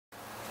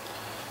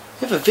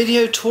We have a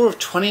video tour of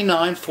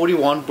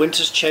 2941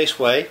 Winters Chase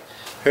Way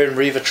here in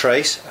Riva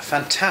Trace. A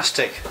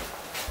fantastic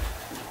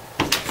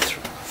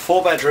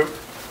 4-bedroom,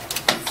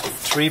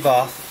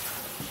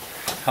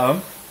 3-bath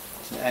home,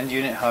 an end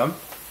unit home.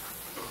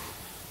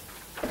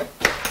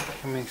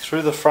 Coming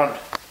through the front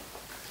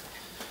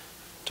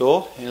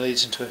door, it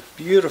leads into a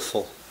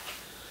beautiful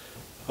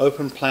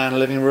open plan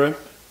living room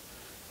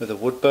with a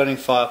wood burning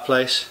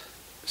fireplace,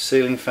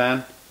 ceiling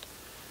fan,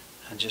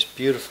 and just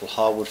beautiful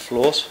hardwood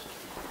floors.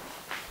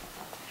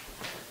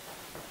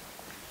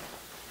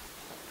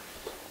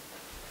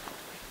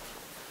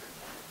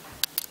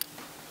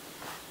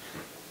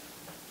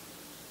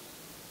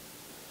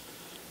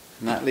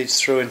 And that leads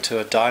through into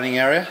a dining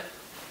area.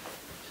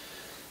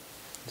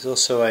 There's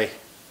also a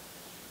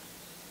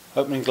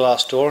opening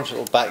glass door into a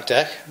little back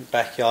deck,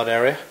 backyard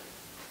area.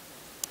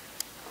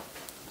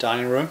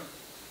 Dining room.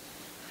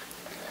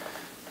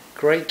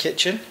 Great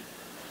kitchen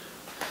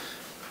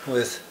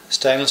with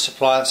stainless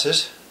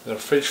appliances. We've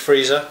got a fridge,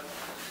 freezer,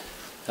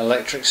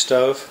 electric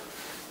stove,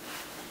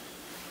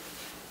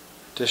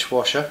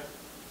 dishwasher.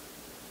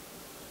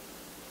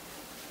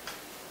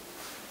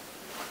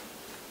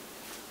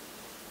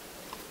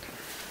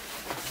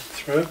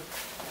 Through.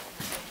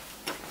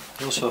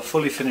 There's also a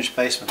fully finished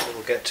basement that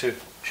we'll get to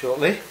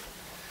shortly.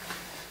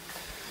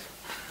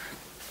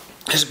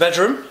 Here's a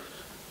bedroom,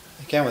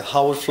 again with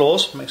hardwood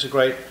floors, makes a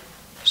great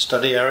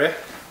study area.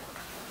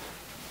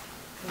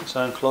 Its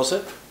own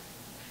closet.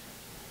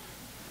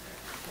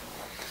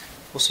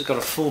 Also got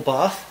a full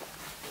bath.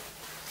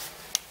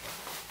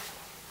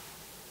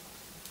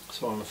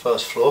 So on the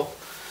first floor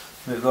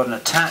we've got an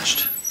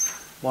attached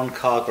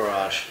 1-car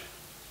garage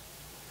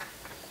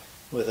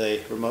with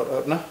a remote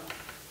opener.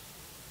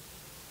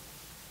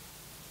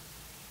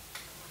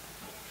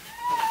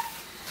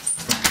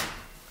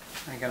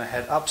 I'm going to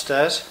head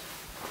upstairs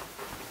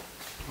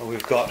where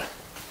we've got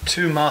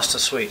 2 master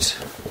suites.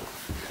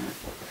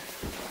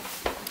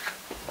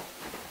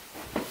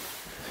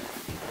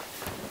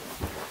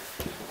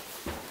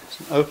 It's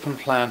an open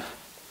plan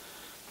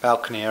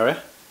balcony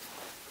area,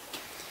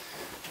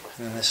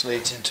 and then this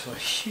leads into a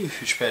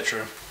huge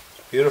bedroom,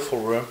 beautiful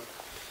room,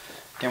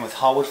 again with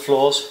hardwood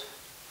floors,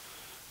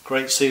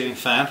 great ceiling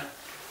fan,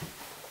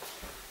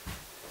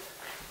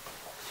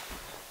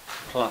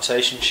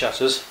 plantation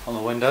shutters on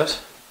the windows.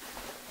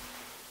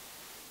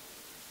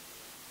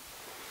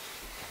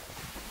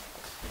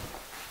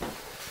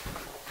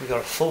 We've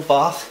got a full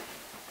bath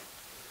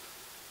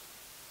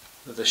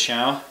with a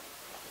shower,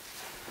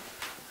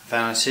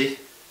 vanity,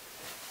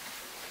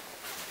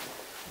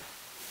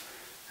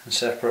 and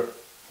separate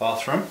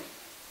bathroom.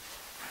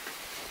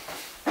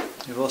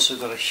 We've also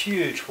got a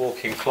huge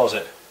walk-in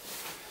closet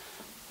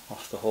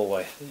off the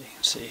hallway that you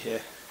can see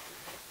here.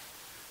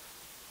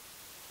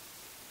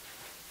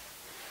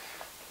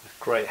 With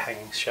great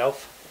hanging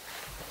shelf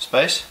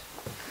space.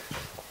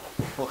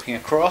 Walking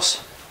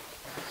across,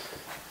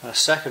 a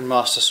second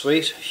master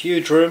suite,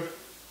 huge room,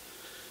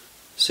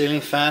 ceiling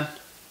fan,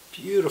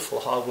 beautiful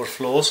hardwood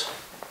floors,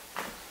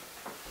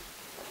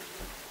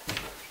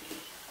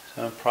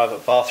 so a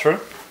private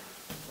bathroom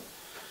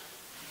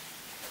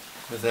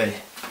with a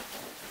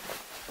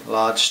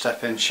large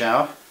step-in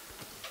shower,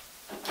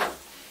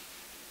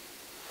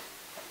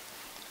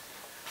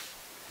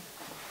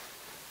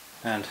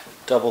 and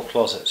double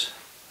closets,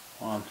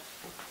 1,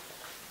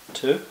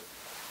 2.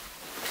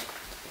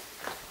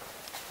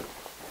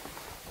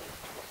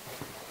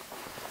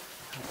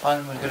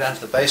 Finally, we go down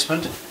to the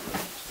basement,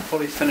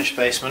 fully finished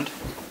basement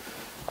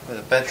with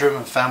a bedroom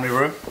and family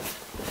room.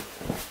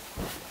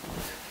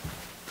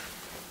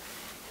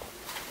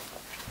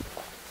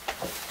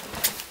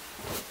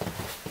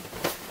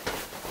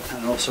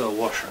 And also a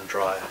washer and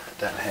dryer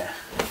down here.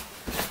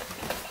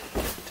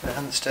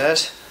 Down the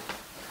stairs.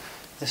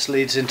 This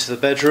leads into the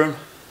bedroom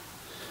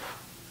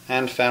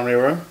and family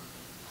room.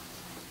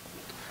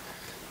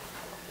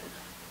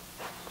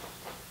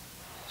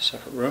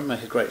 Separate room,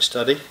 make a great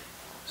study.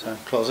 So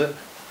closet.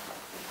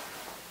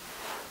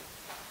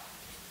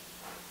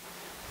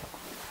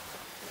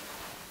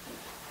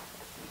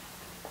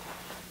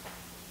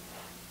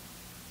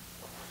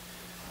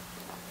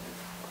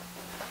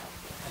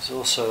 There's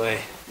also an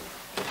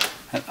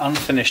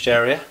unfinished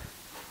area.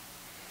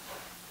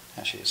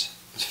 Actually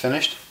it's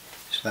finished.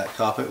 It's that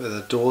carpet with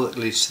a door that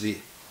leads to the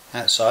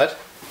outside.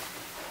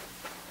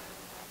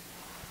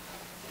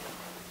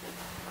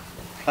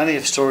 Plenty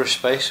of storage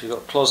space. We've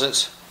got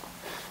closets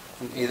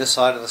on either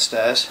side of the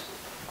stairs,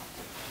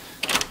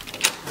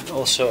 and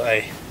also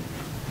a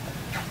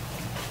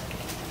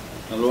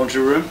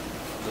laundry room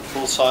with a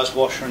full-size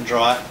washer and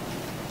dryer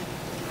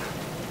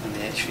and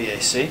the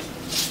HVAC.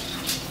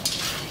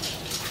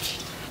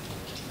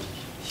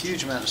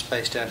 Huge amount of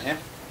space down here,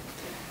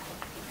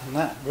 and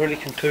that really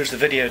concludes the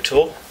video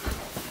tour.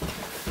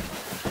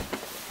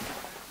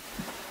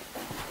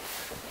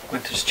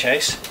 Winters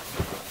Chase,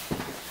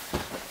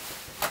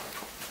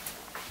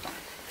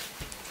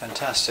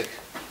 fantastic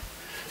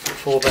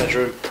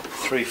 4-bedroom,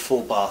 3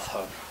 full bath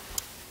home.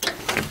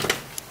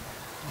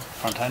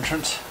 Front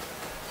entrance.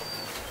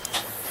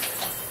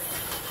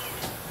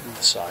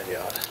 the side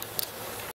yard.